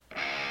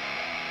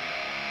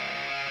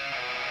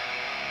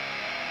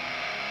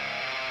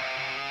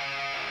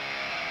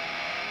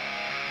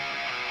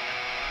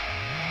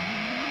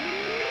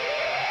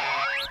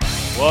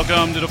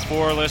Welcome to the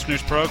Four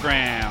Listeners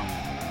Program.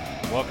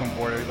 Welcome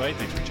aboard, everybody.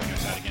 Thanks for checking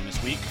us out again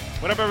this week.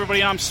 What up,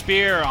 everybody? I'm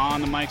Spear.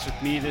 On the mics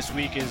with me this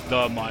week is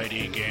the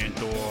mighty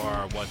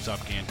Ganthor. What's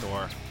up,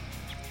 Ganthor?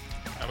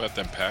 How about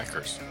them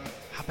Packers?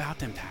 How about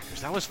them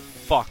Packers? That was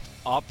fucked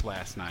up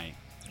last night.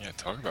 Yeah,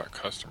 talk about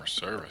customer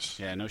service.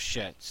 Yeah, no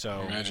shit.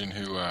 So imagine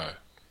who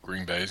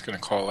Green Bay is going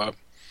to call up.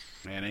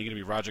 Man, ain't going to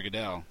be Roger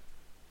Goodell.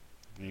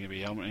 Ain't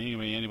going to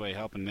be anybody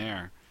helping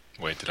there.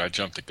 Wait, did I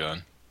jump the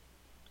gun?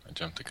 I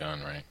jumped the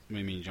gun, right? What do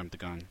you mean you jumped the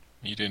gun?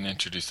 You didn't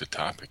introduce the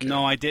topic yet.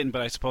 No, I didn't,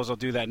 but I suppose I'll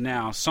do that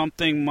now.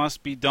 Something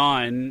must be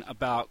done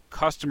about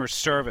customer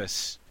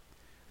service.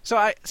 So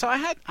I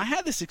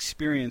had this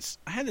experience.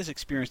 I had this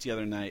experience the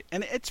other night,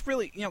 and it's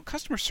really,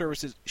 customer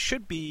services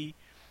should be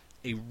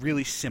a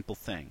really simple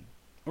thing.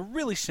 A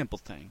really simple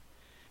thing.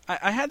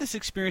 I had this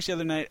experience the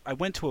other night. I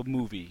went to a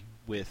movie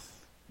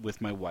with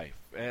my wife.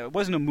 It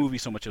wasn't a movie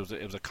so much.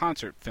 It was a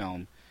concert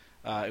film.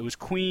 It was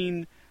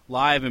Queen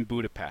live in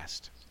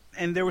Budapest.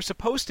 And there was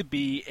supposed to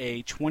be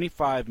a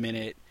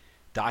 25-minute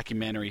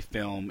documentary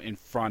film in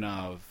front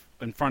of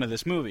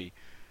this movie.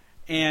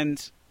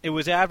 And it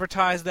was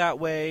advertised that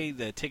way.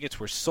 The tickets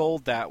were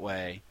sold that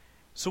way.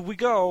 So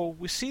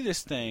we see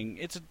this thing.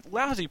 It's a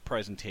lousy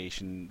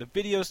presentation. The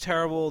video's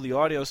terrible, the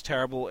audio's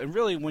terrible, and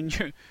really when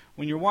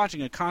you're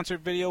watching a concert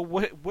video,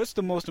 what's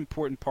the most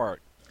important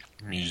part?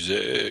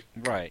 Music.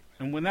 Right.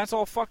 And when that's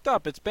all fucked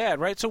up, it's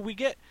bad, right? So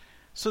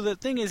the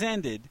thing is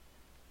ended.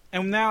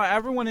 And now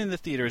everyone in the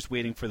theater is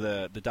waiting for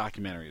the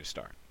documentary to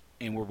start.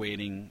 And we're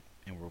waiting,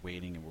 and we're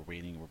waiting, and we're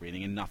waiting, and we're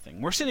waiting, and nothing.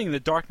 We're sitting in the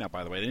dark now,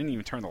 by the way. They didn't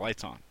even turn the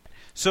lights on.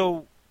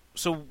 So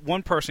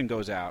one person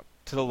goes out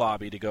to the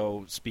lobby to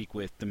go speak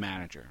with the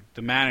manager.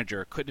 The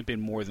manager couldn't have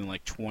been more than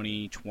like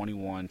 20,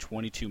 21,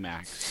 22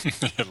 max.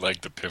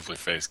 Like the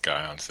pimply-faced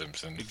guy on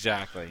Simpsons.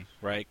 Exactly,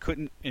 right?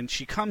 And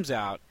she comes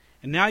out,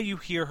 and now you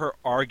hear her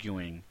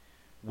arguing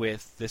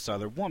with this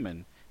other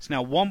woman. So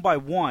now, one by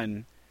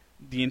one,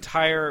 the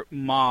entire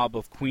mob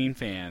of Queen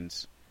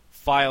fans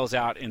files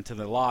out into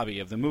the lobby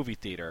of the movie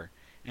theater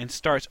and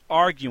starts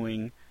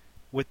arguing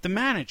with the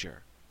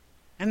manager.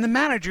 And the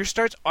manager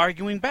starts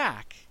arguing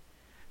back.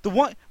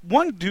 The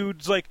one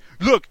dude's like,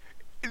 "Look,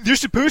 there's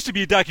supposed to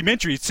be a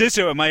documentary. It says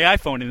so on my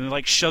iPhone," and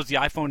like shoves the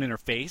iPhone in her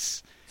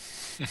face.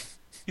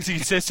 He's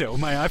like, "It says so on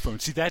my iPhone.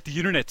 See that? The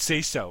internet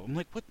says so." I'm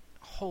like, "What?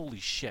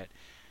 Holy shit!"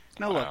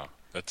 Now wow, look,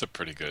 that's a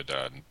pretty good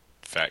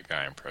fat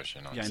guy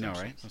impression on Simpsons. I know,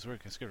 right?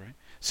 That's good, right?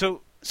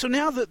 So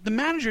now the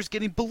manager's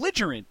getting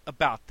belligerent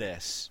about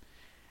this.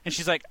 And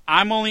she's like,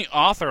 "I'm only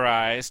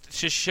authorized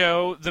to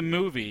show the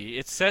movie.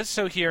 It says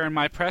so here in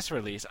my press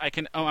release.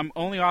 I'm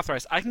only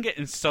authorized. I can get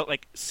in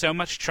so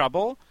much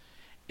trouble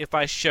if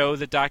I show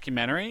the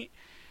documentary."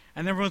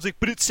 And everyone's like,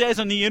 "But it says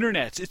on the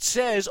internet. It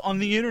says on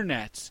the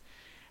internet."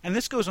 And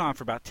this goes on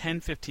for about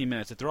 10, 15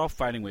 minutes. That they're all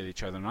fighting with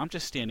each other. And I'm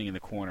just standing in the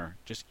corner,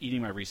 just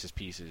eating my Reese's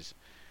Pieces,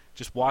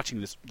 just watching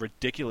this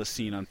ridiculous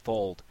scene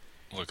unfold.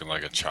 Looking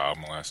like a child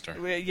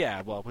molester.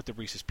 Yeah, well, with the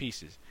Reese's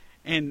Pieces.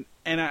 And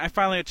I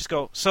finally just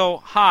go, "So,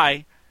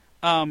 hi,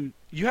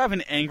 you have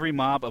an angry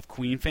mob of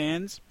Queen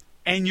fans,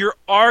 and you're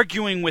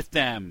arguing with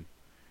them.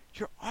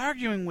 You're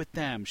arguing with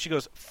them." She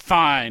goes,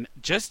 "Fine,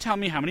 just tell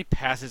me how many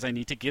passes I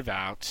need to give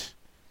out."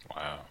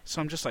 Wow.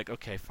 So I'm just like,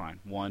 okay, fine.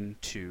 1,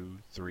 2,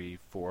 3,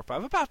 4,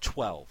 5, about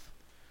 12.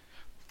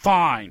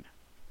 Fine.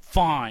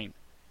 And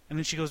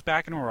then she goes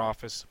back into her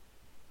office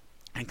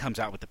and comes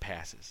out with the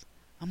passes.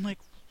 I'm like,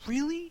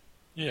 really?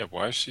 Yeah,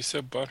 why is she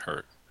so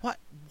butthurt? What?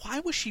 Why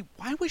was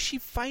she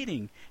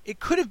fighting? It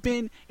could have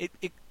been it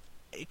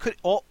could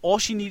all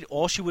she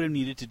would have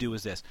needed to do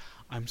was this.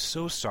 "I'm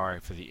so sorry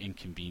for the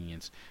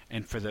inconvenience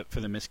and for the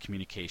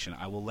miscommunication.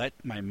 I will let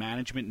my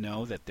management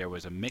know that there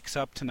was a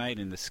mix-up tonight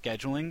in the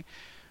scheduling,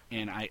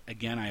 and I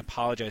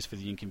apologize for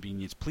the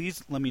inconvenience.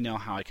 Please let me know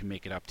how I can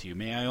make it up to you.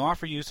 May I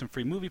offer you some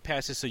free movie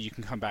passes so you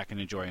can come back and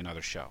enjoy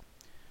another show?"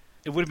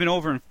 It would have been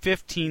over in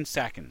 15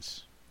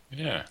 seconds.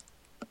 Yeah.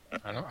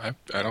 I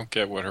don't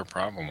get what her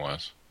problem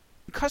was.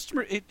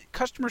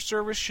 Customer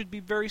service should be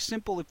very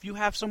simple. If you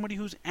have somebody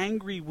who's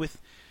angry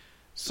with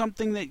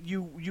something that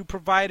you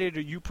provided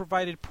or you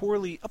provided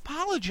poorly,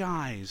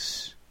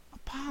 apologize.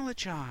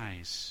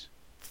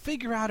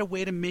 Figure out a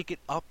way to make it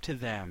up to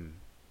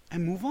them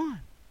and move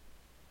on.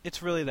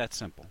 It's really that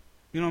simple.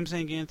 You know what I'm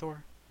saying,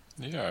 Ganthor?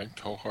 Yeah, I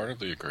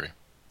wholeheartedly agree.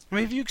 I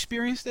mean, have you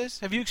experienced this?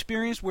 Have you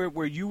experienced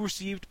where you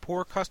received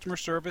poor customer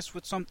service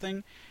with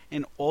something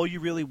and all you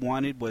really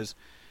wanted was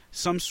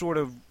some sort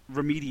of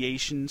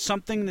remediation,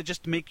 something that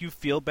just make you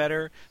feel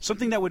better,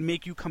 something that would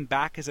make you come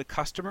back as a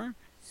customer,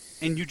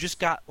 and you just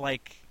got,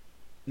 like,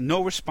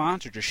 no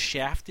response or just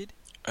shafted?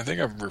 I think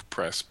I've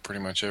repressed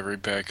pretty much every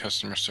bad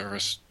customer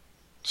service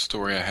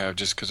story I have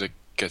just because it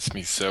gets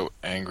me so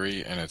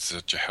angry, and it's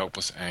such a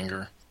helpless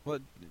anger. Well,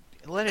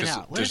 let it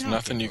out. There's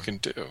nothing you can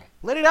do.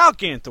 Let it out,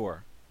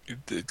 Ganthor.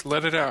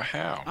 Let it out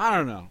how? I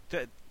don't know.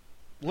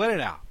 Let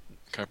it out.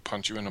 Can I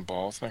punch you in the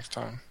balls next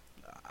time?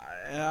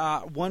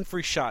 One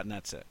free shot and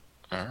that's it.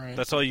 All right.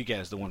 That's all you get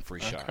is the one free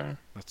shot. Okay.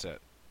 That's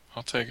it.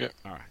 I'll take it.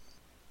 All right.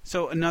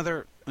 So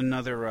another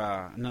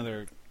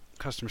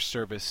customer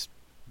service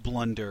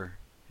blunder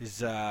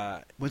is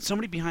when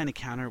somebody behind the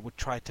counter would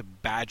try to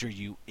badger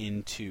you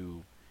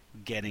into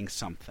getting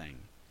something.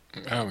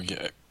 Oh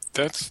yeah,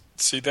 that's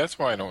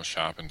why I don't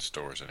shop in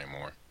stores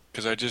anymore.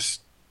 Because I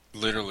just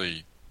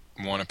literally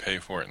want to pay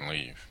for it and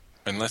leave,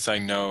 unless I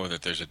know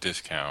that there's a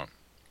discount.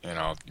 And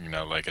I'll,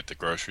 like at the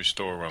grocery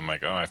store where I'm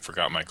like, oh, I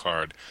forgot my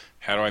card.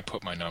 How do I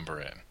put my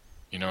number in?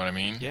 You know what I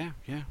mean? Yeah,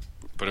 yeah.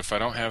 But if I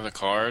don't have the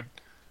card,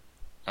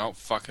 I don't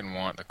fucking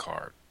want the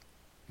card.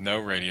 No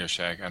Radio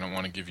Shack. I don't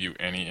want to give you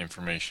any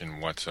information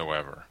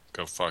whatsoever.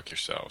 Go fuck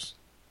yourselves.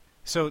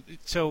 So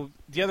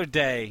the other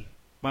day,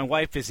 my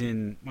wife is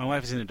in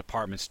a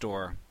department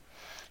store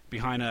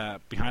behind a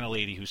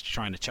lady who's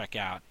trying to check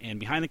out, and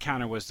behind the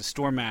counter was the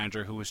store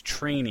manager who was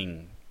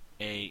training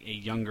a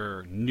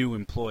younger new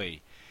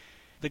employee.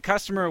 The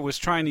customer was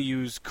trying to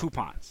use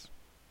coupons,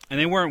 and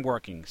they weren't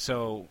working.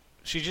 So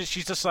she's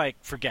just like,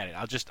 forget it.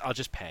 I'll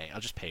just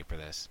pay for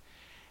this.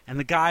 And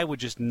the guy would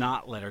just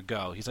not let her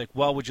go. He's like,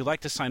 well, would you like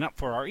to sign up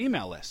for our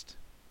email list?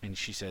 And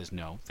she says,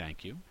 no,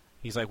 thank you.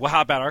 He's like, well,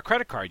 how about our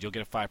credit card? You'll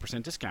get a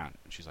 5% discount.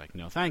 And she's like,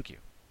 no, thank you.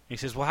 And he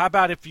says, well, how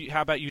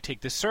about you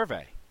take this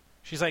survey?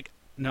 She's like,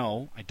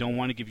 no, I don't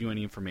want to give you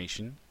any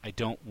information. At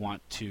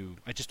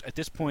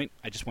this point,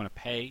 I just want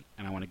to pay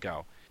and I want to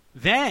go.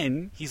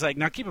 Then he's like,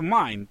 now keep in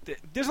mind,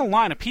 there's a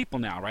line of people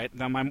now, right?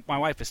 Now my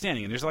wife is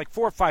standing, and there's like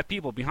 4 or 5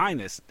 people behind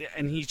this,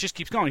 and he just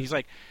keeps going. He's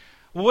like,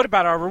 well, what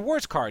about our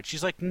rewards card?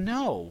 She's like,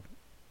 no.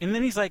 And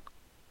then he's like,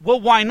 well,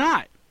 why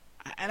not?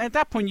 And at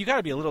that point, you got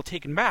to be a little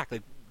taken back.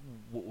 Like,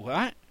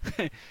 what?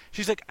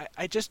 She's like,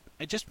 I just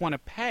want to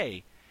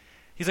pay.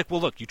 He's like, well,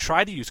 look, you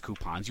try to use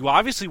coupons. You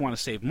obviously want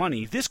to save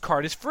money. This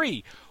card is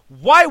free.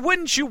 Why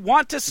wouldn't you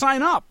want to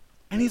sign up?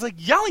 And he's like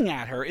yelling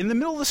at her in the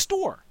middle of the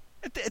store.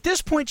 At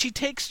this point, she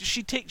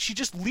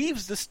just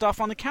leaves the stuff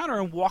on the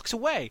counter and walks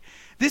away.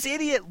 This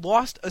idiot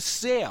lost a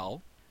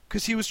sale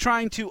because he was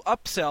trying to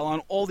upsell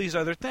on all these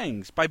other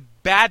things by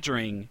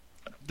badgering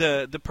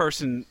the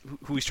person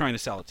who he's trying to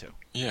sell it to.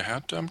 Yeah, how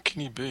dumb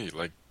can you be?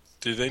 Like,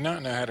 do they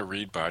not know how to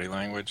read body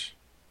language?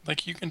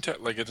 Like, you can tell,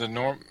 like, it's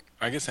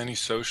I guess any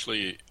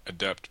socially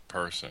adept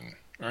person,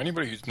 or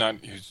anybody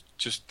who's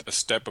just a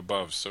step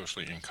above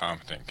socially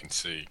incompetent can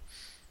see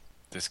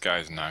this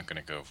guy's not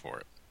going to go for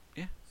it.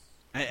 Yeah.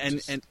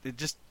 And it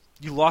just,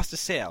 you lost a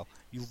sale.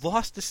 You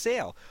lost a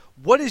sale.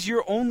 What is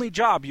your only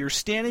job? You're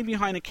standing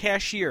behind a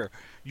cashier.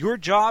 Your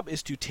job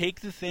is to take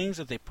the things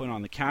that they put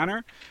on the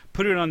counter,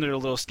 put it under the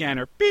little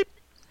scanner, beep,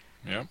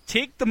 yep.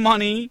 Take the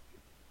money,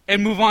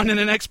 and move on to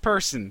the next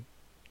person.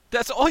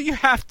 That's all you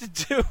have to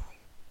do.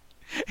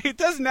 It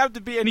doesn't have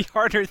to be any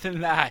harder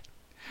than that.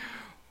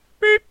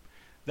 Beep.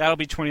 That'll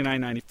be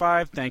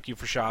 $29.95. Thank you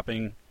for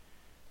shopping.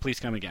 Please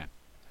come again.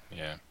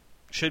 Yeah.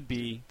 Should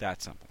be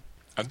that simple.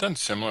 I've done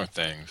similar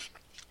things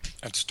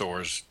at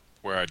stores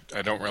where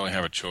I don't really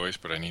have a choice,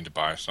 but I need to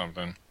buy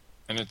something.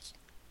 And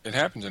it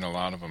happens in a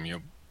lot of them.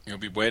 You'll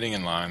be waiting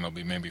in line. There'll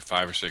be maybe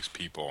 5 or 6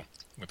 people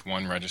with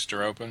one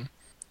register open,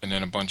 and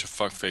then a bunch of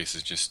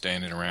fuckfaces just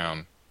standing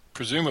around,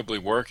 presumably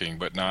working,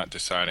 but not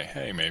deciding,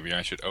 hey, maybe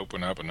I should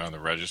open up another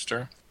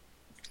register.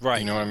 Right.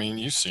 You know what I mean?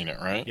 You've seen it,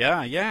 right?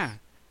 Yeah, yeah.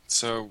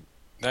 So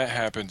that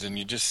happens, and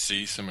you just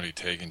see somebody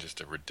taking just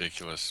a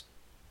ridiculous,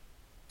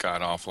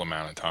 god-awful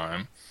amount of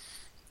time.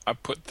 I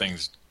put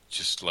things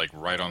just like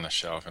right on the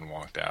shelf and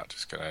walked out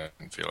just because I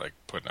didn't feel like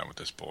putting up with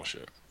this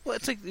bullshit. Well,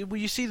 it's like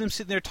when you see them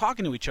sitting there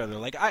talking to each other.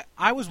 Like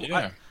I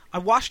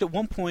watched at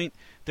one point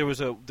there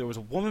was a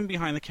woman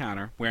behind the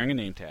counter wearing a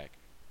name tag,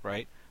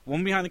 right?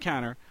 Woman behind the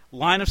counter,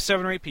 line of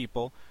 7 or 8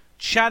 people,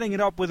 chatting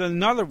it up with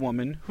another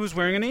woman who's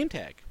wearing a name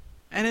tag,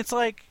 and it's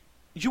like,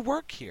 you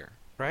work here,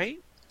 right?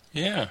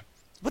 Yeah.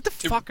 What the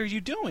fuck are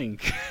you doing?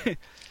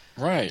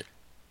 Right.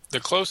 The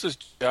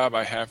closest job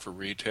I have for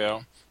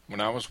retail, when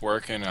I was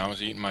working and I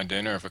was eating my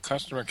dinner, if a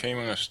customer came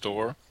in a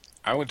store,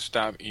 I would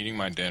stop eating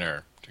my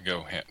dinner to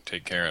go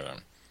take care of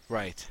them.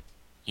 Right.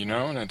 You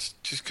know, and it's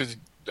just because,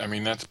 I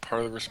mean, that's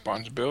part of the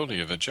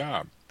responsibility of the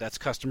job. That's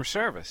customer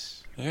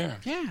service. Yeah.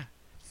 Yeah.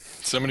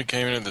 Somebody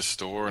came into the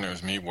store and it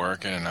was me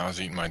working and I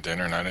was eating my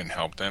dinner and I didn't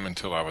help them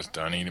until I was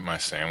done eating my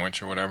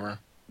sandwich or whatever,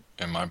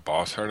 and my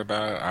boss heard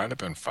about it, I'd have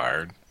been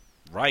fired.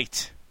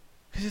 Right.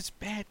 Because it's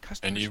bad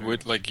customer service.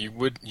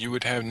 And you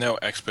would have no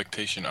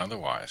expectation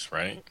otherwise,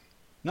 right?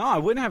 No, I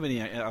wouldn't have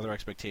any other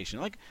expectation.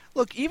 Like,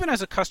 look, even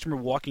as a customer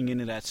walking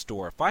into that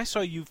store, if I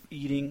saw you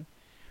eating,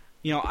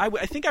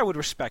 I think I would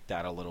respect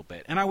that a little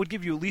bit, and I would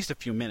give you at least a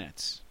few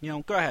minutes.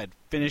 Go ahead,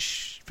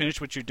 finish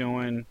what you're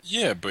doing.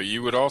 Yeah, but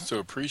you would also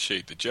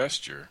appreciate the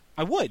gesture.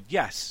 I would,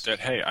 yes.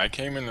 That, hey, I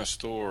came in the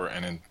store,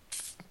 and in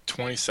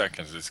 20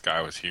 seconds, this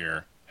guy was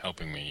here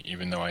helping me,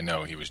 even though I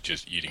know he was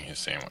just eating his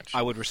sandwich.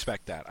 I would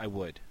respect that. I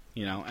would,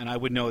 and I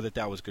would know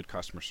that was good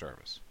customer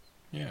service.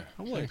 Yeah,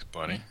 I would. Thanks,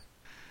 buddy.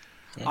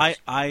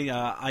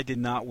 I did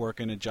not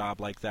work in a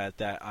job like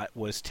that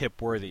was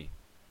tip worthy.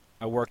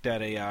 I worked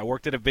at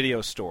a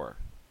video store,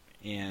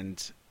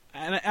 and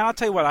I'll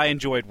tell you what, I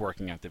enjoyed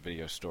working at the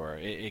video store.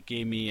 It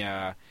gave me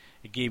an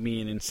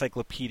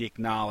encyclopedic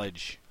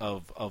knowledge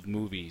of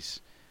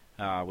movies,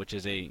 which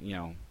is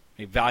a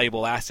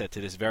valuable asset to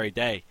this very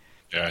day.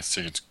 Yeah, I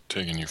see it's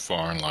taken you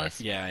far in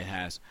life. Yeah, it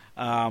has.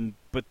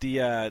 But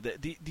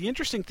the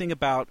interesting thing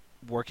about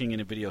working in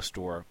a video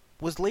store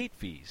was late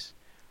fees.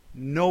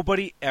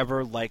 Nobody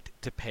ever liked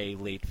to pay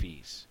late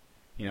fees,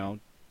 you know,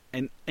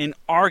 and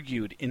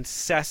argued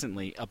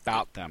incessantly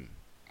about them.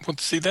 Well,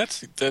 see,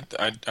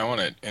 that. I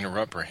want to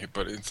interrupt right here,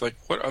 but it's like,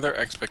 what other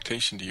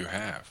expectation do you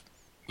have?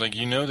 Like,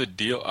 you know the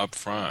deal up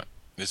front.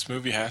 This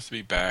movie has to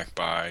be back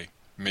by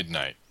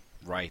midnight.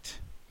 Right.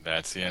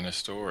 That's the end of the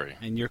story.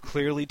 And you're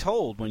clearly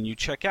told when you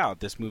check out,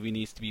 this movie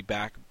needs to be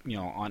back,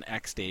 on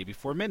X day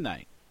before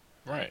midnight.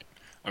 Right.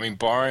 I mean,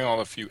 barring all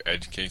the few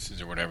edge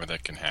cases or whatever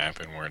that can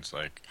happen, where it's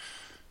like,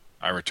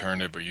 I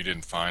returned it, but you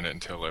didn't find it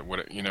until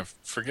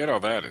forget all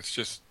that. It's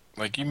just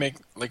like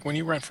like when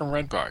you rent from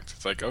Redbox.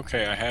 It's like,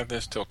 okay, I have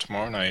this till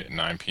tomorrow night at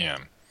 9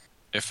 p.m.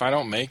 If I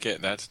don't make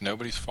it, that's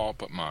nobody's fault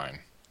but mine.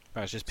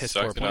 It's just piss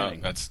poor Suck it up.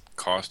 planning. That's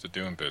cost of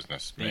doing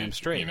business. Damn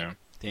straight. You know.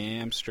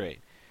 Damn straight.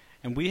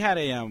 And we had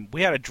a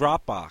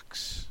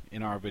Dropbox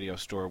in our video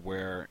store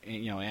where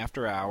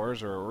after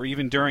hours or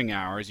even during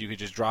hours you could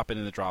just drop it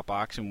in the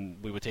Dropbox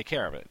and we would take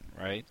care of it.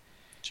 Right.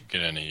 Did you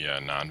get any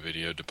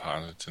non-video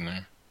deposits in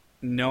there?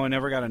 No, I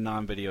never got a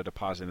non-video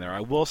deposit in there. I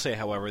will say,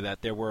 however,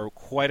 that there were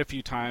quite a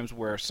few times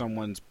where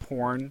someone's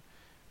porn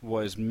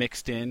was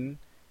mixed in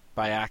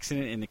by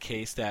accident in the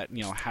case that,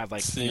 had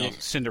like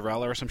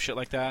Cinderella or some shit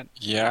like that.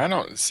 Yeah, I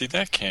don't see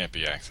that can't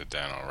be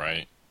accidental,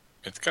 right?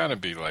 It's got to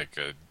be like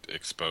the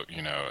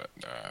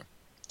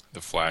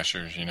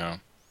flashers,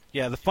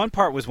 Yeah, the fun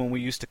part was when we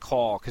used to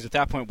call, because at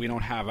that point we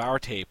don't have our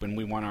tape and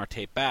we want our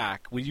tape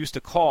back. We used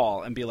to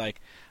call and be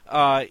like,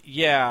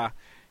 yeah,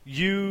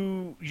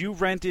 you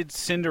rented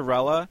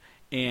Cinderella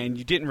and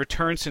you didn't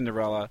return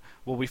Cinderella.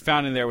 Well, we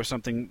found in there was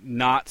something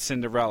not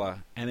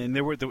Cinderella, and then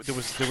there were the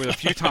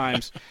few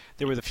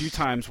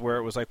times where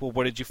it was like, well,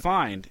 what did you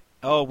find?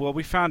 Oh, well,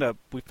 we found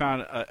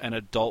an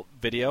adult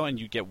video, and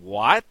you get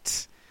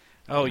what?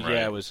 Oh, right.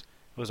 Yeah, it was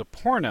a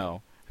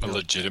porno. A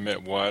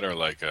legitimate what, or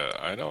like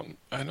I don't.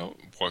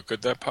 What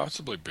could that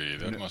possibly be?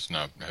 That must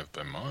not have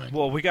been mine.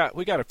 Well, we got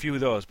a few of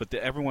those, but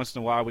every once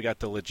in a while we got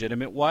the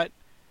legitimate what.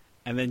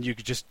 And then you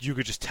could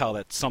just tell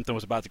that something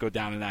was about to go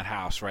down in that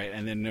house, right?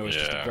 And then there was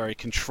just a very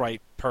contrite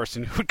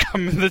person who would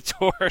come in the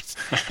doors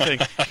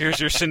saying, "Here's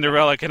your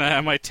Cinderella. Can I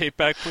have my tape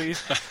back,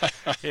 please?"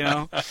 How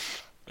you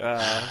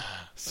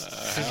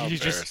embarrassing. you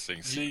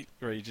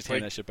just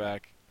hand that shit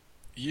back.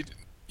 You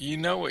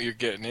know what you're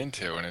getting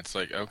into, and it's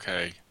like,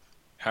 okay,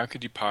 how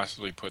could you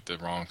possibly put the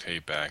wrong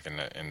tape back in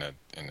the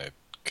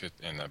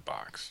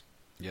box?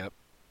 Yep.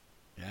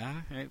 Yeah.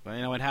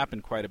 Well, it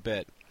happened quite a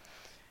bit.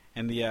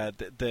 And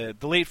the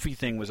late fee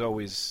thing was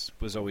always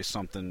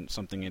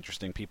something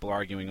interesting. People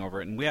arguing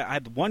over it, and I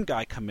had one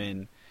guy come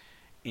in,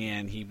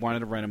 and he wanted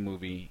to rent a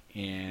movie,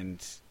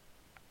 and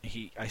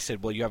I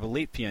said, "Well, you have a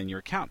late fee on your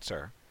account,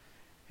 sir."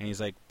 And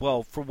he's like,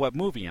 "Well, for what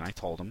movie?" And I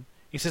told him.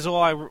 He says,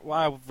 "Well,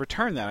 I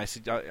returned that." I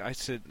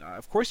said,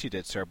 "Of course you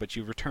did, sir, but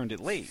you returned it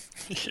late."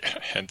 Yeah,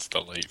 hence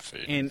the late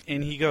fee.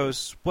 And he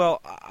goes,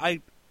 "Well, I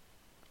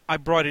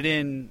brought it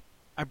in."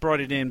 I brought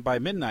it in by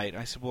midnight.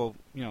 I said, well,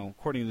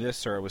 according to this,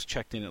 sir, it was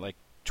checked in at like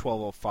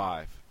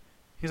 12:05.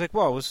 He's like,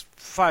 well, it was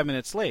 5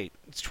 minutes late.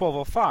 It's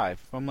 12:05.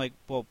 I'm like,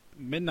 well,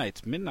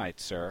 midnight's midnight,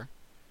 sir.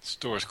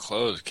 Store's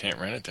closed. Can't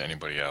rent it to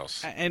anybody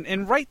else.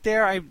 And right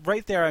there, I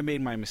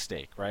made my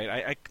mistake.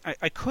 Right,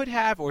 I could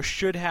have or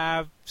should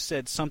have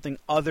said something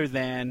other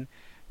than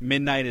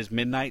midnight is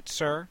midnight,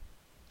 sir.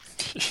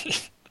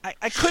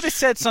 I could have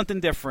said something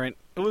different.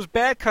 It was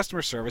bad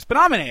customer service, but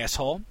I'm an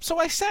asshole, so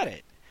I said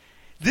it.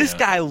 This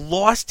guy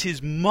lost his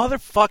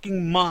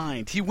motherfucking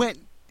mind. He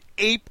went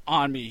ape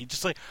on me. He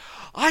just like,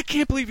 I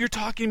can't believe you're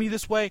talking to me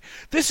this way.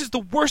 This is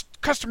the worst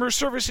customer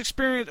service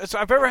experience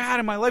I've ever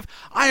had in my life.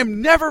 I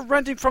am never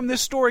renting from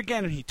this store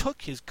again. And he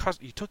took his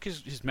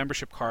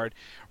membership card,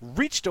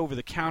 reached over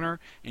the counter,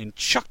 and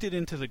chucked it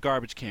into the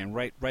garbage can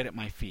right at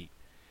my feet.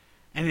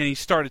 And then he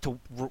started to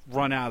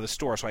run out of the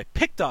store. So I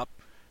picked up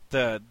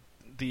the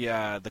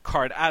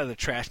card out of the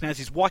trash, and as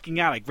he's walking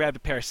out, I grabbed a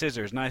pair of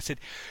scissors, and I said,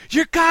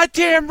 "You're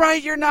goddamn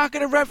right, you're not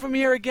going to rent from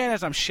here again,"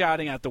 as I'm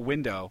shouting out the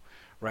window,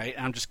 right?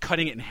 And I'm just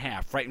cutting it in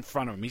half right in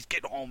front of him. He's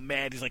getting all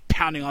mad. He's like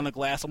pounding on the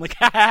glass. I'm like,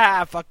 ha ha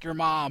ha, fuck your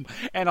mom.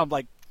 And I'm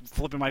like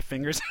flipping my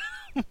fingers.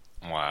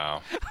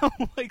 Wow.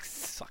 I'm like,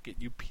 suck it,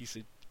 you piece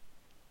of...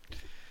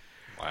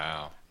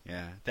 Wow.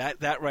 Yeah,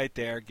 that right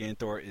there,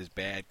 Ganthor, is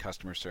bad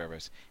customer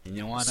service. And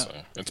you want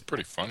to... It's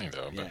pretty funny,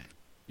 though. Yeah. But...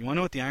 You want to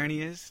know what the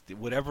irony is?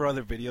 Whatever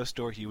other video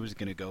store he was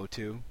going to go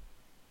to,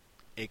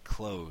 it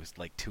closed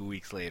like 2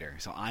 weeks later.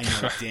 So I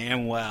know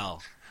damn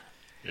well.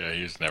 Yeah,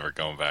 he was never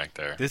going back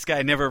there. This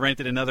guy never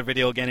rented another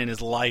video again in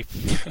his life.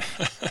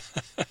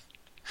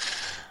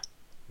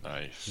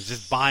 Nice. He's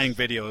just buying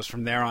videos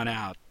from there on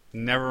out.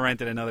 Never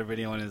rented another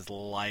video in his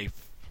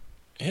life.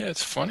 Yeah,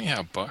 it's funny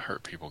how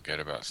butthurt people get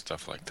about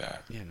stuff like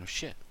that. Yeah, no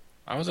shit.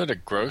 I was at a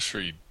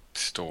grocery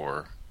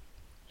store,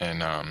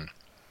 and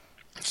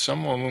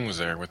some woman was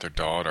there with her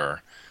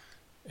daughter,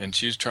 And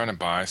she was trying to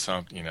buy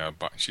something,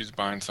 she was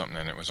buying something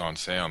and it was on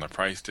sale and the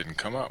price didn't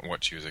come up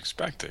what she was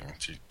expecting.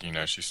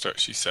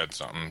 She said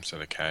something, so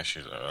the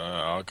cashier,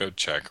 I'll go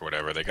check or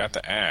whatever. They got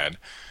the ad,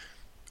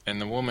 and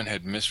the woman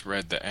had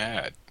misread the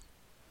ad.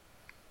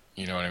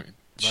 You know what I mean?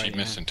 She Right, yeah.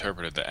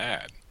 misinterpreted the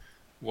ad.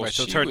 Well, Right,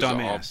 so it's she her was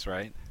dumb all, ass,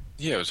 right?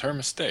 yeah, it was her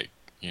mistake.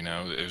 It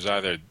was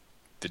either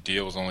the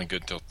deal was only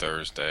good till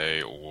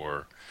Thursday,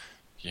 or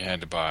you had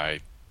to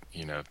buy,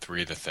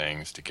 three of the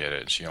things to get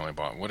it. And she only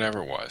bought whatever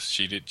it was.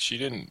 She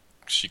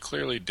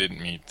clearly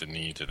didn't meet the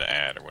needs of the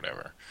ad or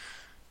whatever.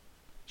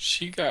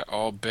 She got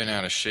all bent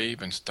out of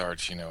shape and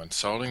starts,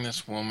 insulting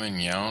this woman,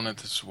 yelling at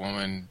this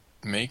woman,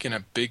 making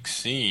a big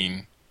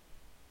scene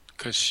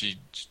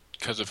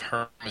because of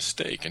her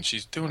mistake, and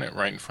she's doing it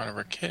right in front of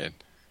her kid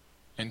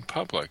in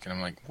public. And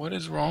I'm like, what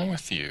is wrong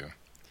with you?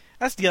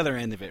 That's the other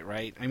end of it,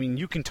 right? I mean,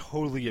 you can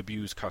totally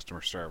abuse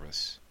customer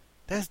service.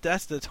 That's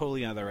the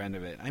totally other end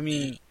of it. I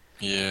mean,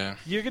 Yeah.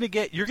 you're gonna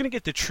get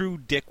the true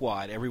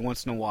dickwad every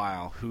once in a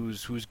while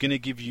who's gonna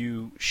give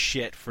you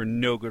shit for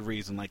no good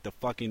reason, like the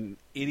fucking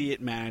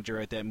idiot manager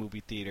at that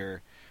movie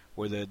theater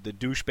or the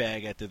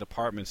douchebag at the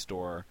department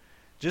store,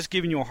 just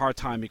giving you a hard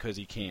time because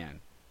he can.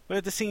 But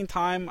at the same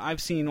time,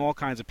 I've seen all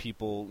kinds of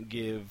people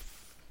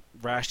give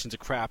rations of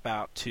crap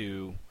out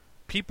to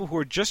people who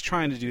are just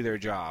trying to do their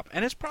job,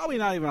 and it's probably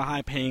not even a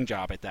high-paying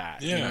job at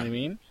that. You know what Yeah. I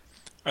mean?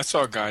 I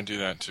saw a guy do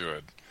that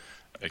to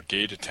a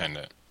gate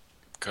attendant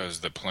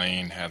because the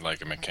plane had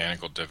like a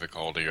mechanical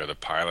difficulty or the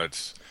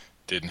pilots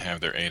didn't have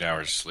their 8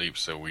 hours sleep,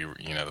 so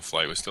the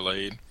flight was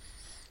delayed.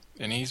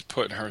 And he's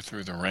putting her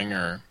through the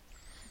ringer,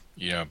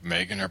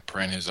 making her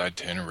print his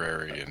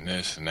itinerary and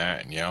this and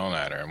that and yelling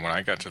at her. And when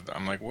I got to,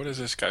 I'm like, what is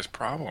this guy's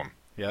problem?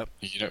 Yep.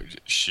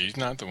 She's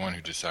not the one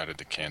who decided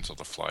to cancel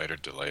the flight or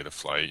delay the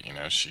flight.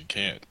 She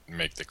can't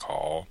make the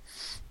call,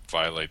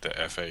 violate the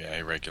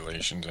FAA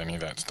regulations, any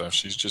of that stuff.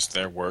 She's just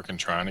there working,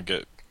 trying to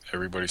get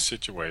everybody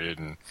situated.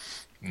 And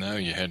no,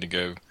 you had to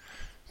go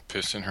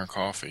piss in her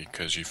coffee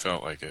because you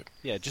felt like it.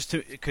 Yeah, just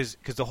because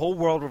the whole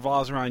world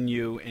revolves around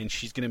you, and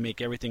she's gonna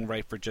make everything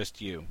right for just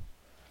you.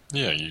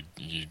 Yeah,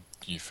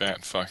 you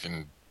fat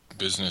fucking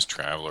business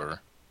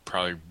traveler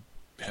probably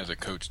has a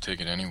coach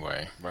ticket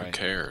anyway. Who Right.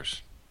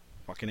 cares?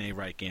 Fucking A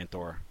right,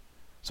 Ganthor.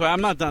 So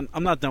I'm not done.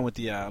 I'm not done with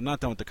the. I'm not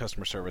done with the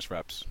customer service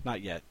reps.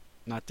 Not yet.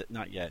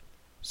 Not yet.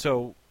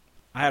 So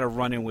I had a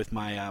run-in with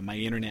my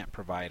internet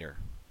provider.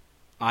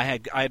 I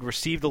had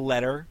received a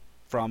letter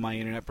from my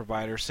internet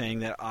provider saying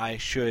that I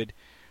should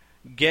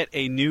get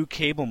a new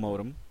cable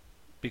modem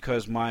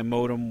because my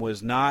modem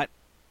was not.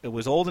 It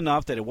was old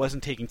enough that it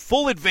wasn't taking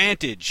full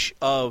advantage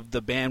of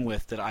the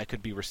bandwidth that I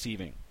could be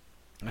receiving.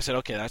 I said,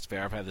 okay, that's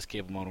fair. I've had this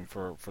cable modem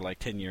for like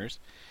 10 years.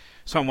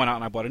 So I went out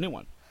and I bought a new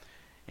one.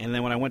 And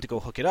then when I went to go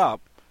hook it up,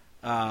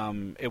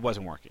 it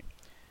wasn't working.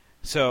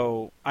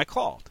 So I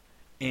called.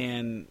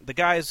 And the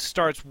guy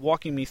starts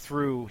walking me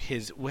through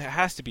what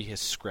has to be his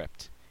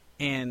script.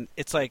 And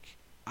it's like,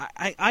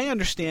 I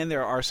understand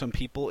there are some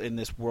people in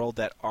this world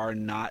that are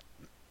not,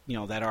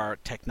 that are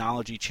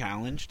technology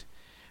challenged.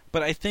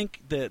 But I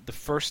think the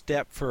first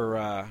step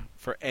for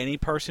any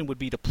person would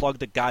be to plug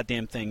the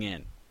goddamn thing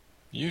in.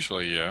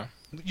 Usually, yeah.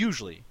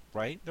 Usually,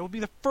 right? That would be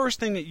the first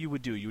thing that you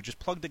would do. You would just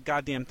plug the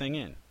goddamn thing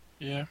in.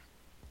 Yeah.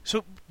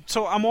 So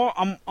I'm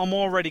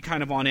already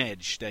kind of on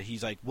edge that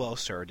he's like, well,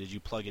 sir, did you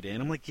plug it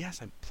in? I'm like,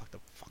 yes, I plugged the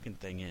fucking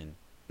thing in.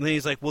 And then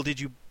he's like, well, did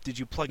you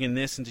plug in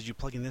this and did you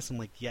plug in this? I'm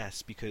like,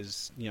 yes,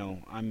 because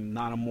I'm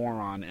not a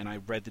moron and I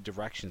read the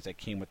directions that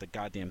came with the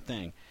goddamn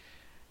thing.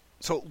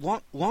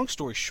 So long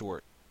story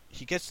short,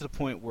 he gets to the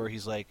point where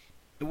he's like,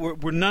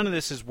 where none of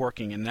this is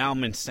working, and now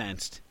I'm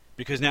incensed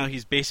because now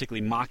he's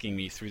basically mocking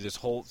me through this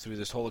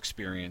whole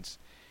experience.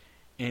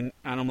 And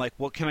I'm like,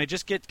 well, can I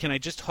just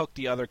hook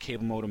the other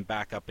cable modem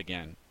back up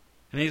again?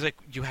 And he's like,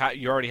 you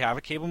already have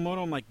a cable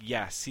modem? I'm like,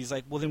 yes. He's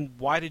like, well, then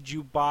why did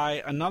you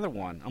buy another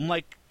one? I'm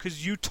like,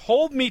 because you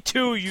told me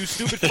to, you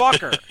stupid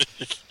fucker.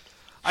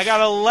 I got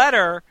a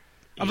letter.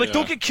 I'm like,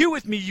 don't get cute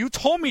with me. You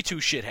told me to,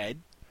 shithead.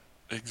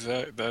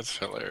 Exactly. That's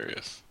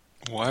hilarious.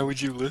 Why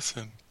would you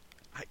listen?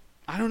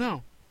 I don't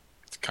know.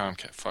 It's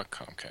Comcast. Fuck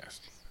Comcast.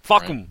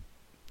 Fuck him.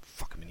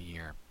 Fuck him in the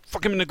ear.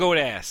 Fuck him in the goat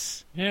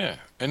ass. Yeah.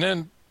 And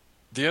then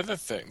the other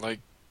thing, like,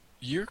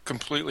 you're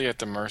completely at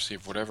the mercy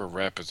of whatever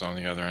rep is on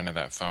the other end of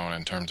that phone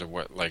in terms of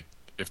what, like,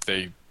 if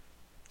they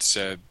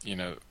said,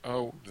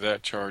 oh,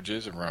 that charge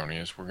is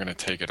erroneous, we're going to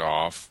take it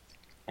off,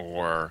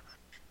 or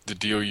the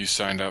deal you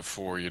signed up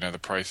for, the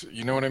price,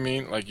 you know what I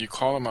mean? Like, you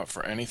call them up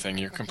for anything,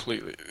 you're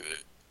completely,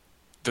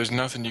 there's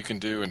nothing you can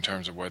do in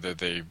terms of whether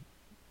they,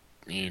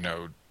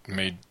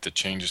 made the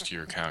changes to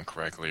your account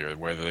correctly or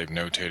whether they've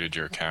notated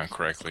your account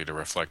correctly to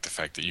reflect the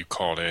fact that you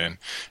called in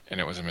and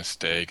it was a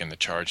mistake and the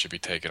charge should be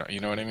taken off. You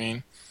know what I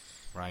mean?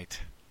 Right.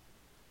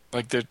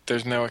 Like,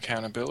 there's no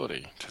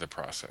accountability to the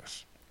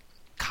process.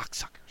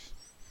 Cocksuckers.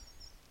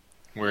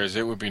 Whereas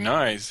it would be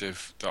nice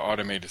if the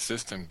automated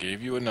system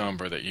gave you a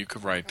number that you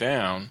could write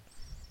down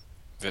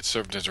that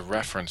served as a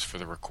reference for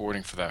the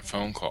recording for that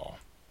phone call.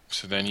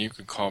 So then you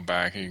could call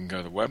back and you can go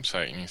to the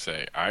website and you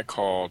say, I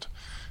called,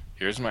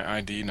 here's my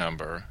ID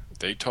number,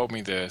 they told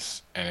me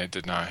this and it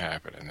did not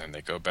happen. And then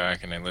they go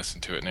back and they listen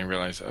to it and they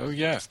realize, oh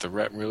yes, the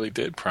rep really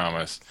did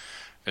promise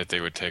that they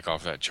would take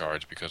off that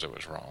charge because it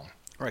was wrong.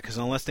 Right, because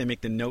unless they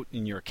make the note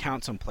in your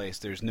account someplace,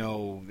 there's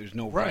no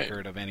Right.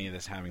 record of any of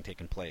this having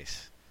taken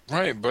place.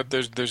 Right, but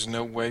there's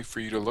no way for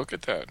you to look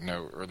at that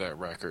note or that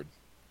record.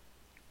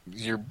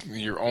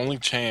 Your only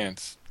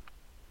chance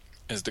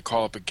is to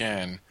call up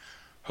again,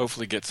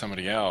 hopefully get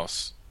somebody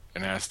else,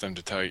 and ask them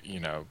to tell you,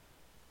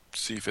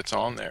 see if it's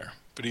on there.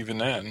 But even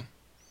then,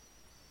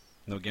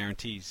 No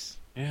guarantees.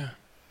 yeah.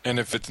 And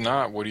if it's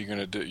not, what are you going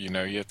to do?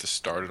 You have to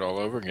start it all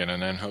over again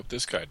and then hope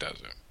this guy does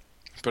it.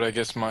 But I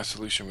guess my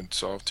solution would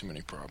solve too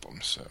many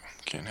problems, so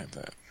can't have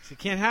that. So you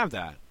can't have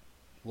that.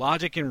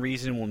 Logic and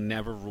reason will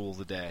never rule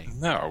the day.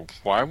 No,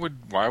 why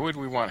would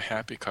we want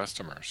happy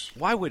customers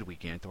Why would we,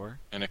 Ganthor?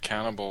 and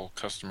accountable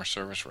customer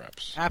service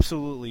reps?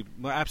 Absolutely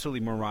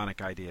moronic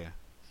idea.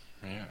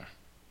 Yeah,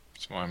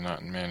 that's why I'm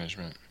not in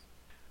management.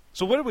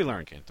 So what did we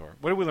learn, Ganthor?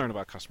 What did we learn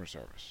about customer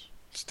service?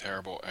 It's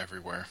terrible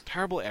everywhere.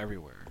 Terrible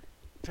everywhere.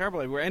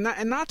 Terrible everywhere,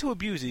 and not to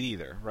abuse it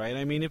either, right?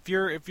 I mean, if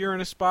you're in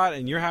a spot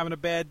and you're having a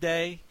bad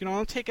day,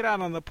 don't take it out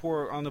on the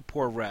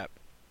poor rep.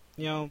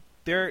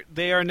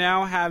 They are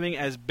now having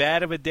as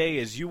bad of a day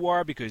as you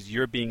are because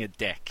you're being a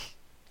dick.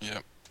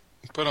 Yep.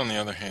 But on the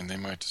other hand, they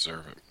might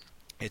deserve it.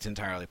 It's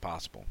entirely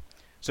possible.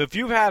 So if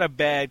you've had a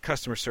bad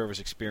customer service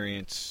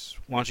experience,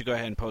 why don't you go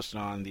ahead and post it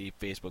on the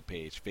Facebook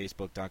page,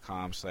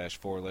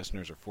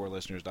 facebook.com/4listeners or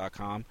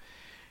 4listeners.com.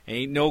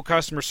 Ain't no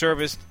customer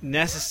service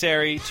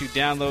necessary to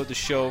download the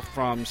show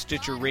from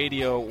Stitcher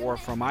Radio or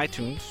from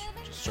iTunes.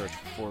 Just search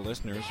for 4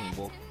 Listeners and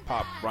we'll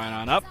pop right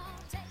on up.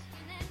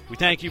 We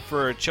thank you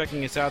for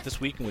checking us out this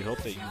week, and we hope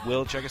that you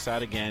will check us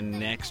out again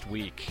next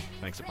week.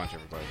 Thanks a bunch,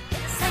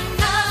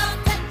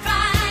 everybody.